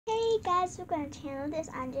guys, welcome to the channel. This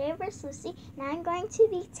I'm Jay vs. Lucy, and I'm going to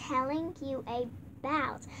be telling you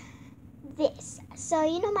about this. So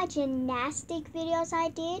you know my gymnastic videos I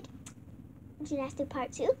did? Gymnastic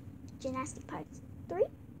part 2, gymnastic part 3.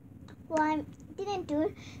 Well, I didn't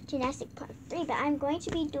do gymnastic part 3, but I'm going to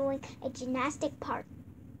be doing a gymnastic part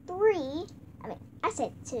 3. I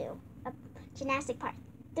said 2. A gymnastic part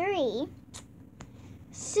 3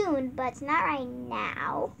 soon, but it's not right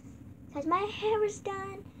now because my hair is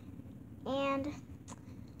done. And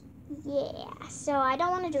yeah, so I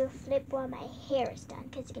don't want to do a flip while my hair is done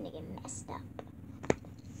because it's going to get messed up.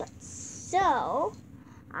 But so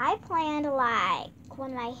I planned, like,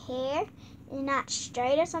 when my hair is not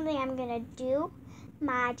straight or something, I'm going to do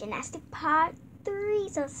my gymnastic part 3.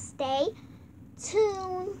 So stay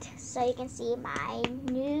tuned so you can see my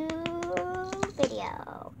new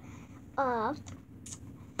video of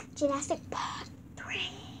gymnastic part 3.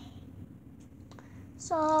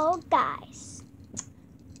 So guys,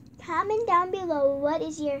 comment down below what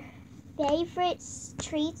is your favorite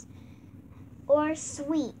treat or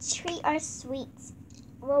sweet.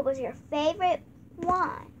 What was your favorite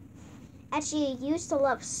one? Actually, you used to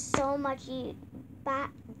love so much, you buy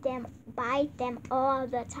them all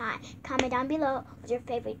the time. Comment down below what's your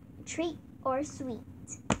favorite treat or sweet.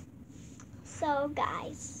 So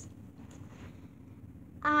guys,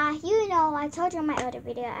 you know, I told you in my other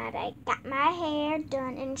video that I got my hair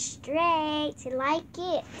done and straight. You like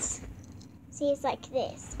it? See, it's like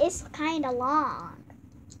this. It's kind of long.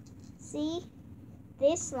 See?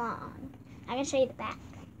 This long. I'm going to show you the back.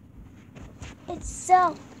 It's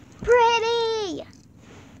so pretty!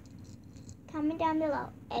 Comment down below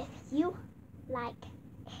if you like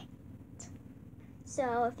it.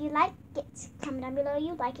 So, if you like it, comment down below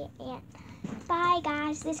you like it. And bye,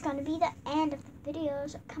 guys. This is going to be the end of the video.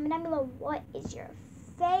 So comment down below what is your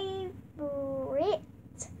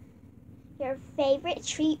favorite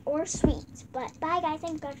treat or sweet. But bye, guys.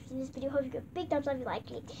 Thanks for watching this video. Hope you give a big thumbs up if you like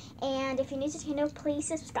it. And if you're new to the channel, please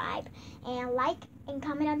subscribe and like and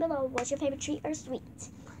comment down below what's your favorite treat or sweet.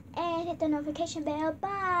 And hit the notification bell.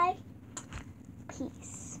 Bye. Peace.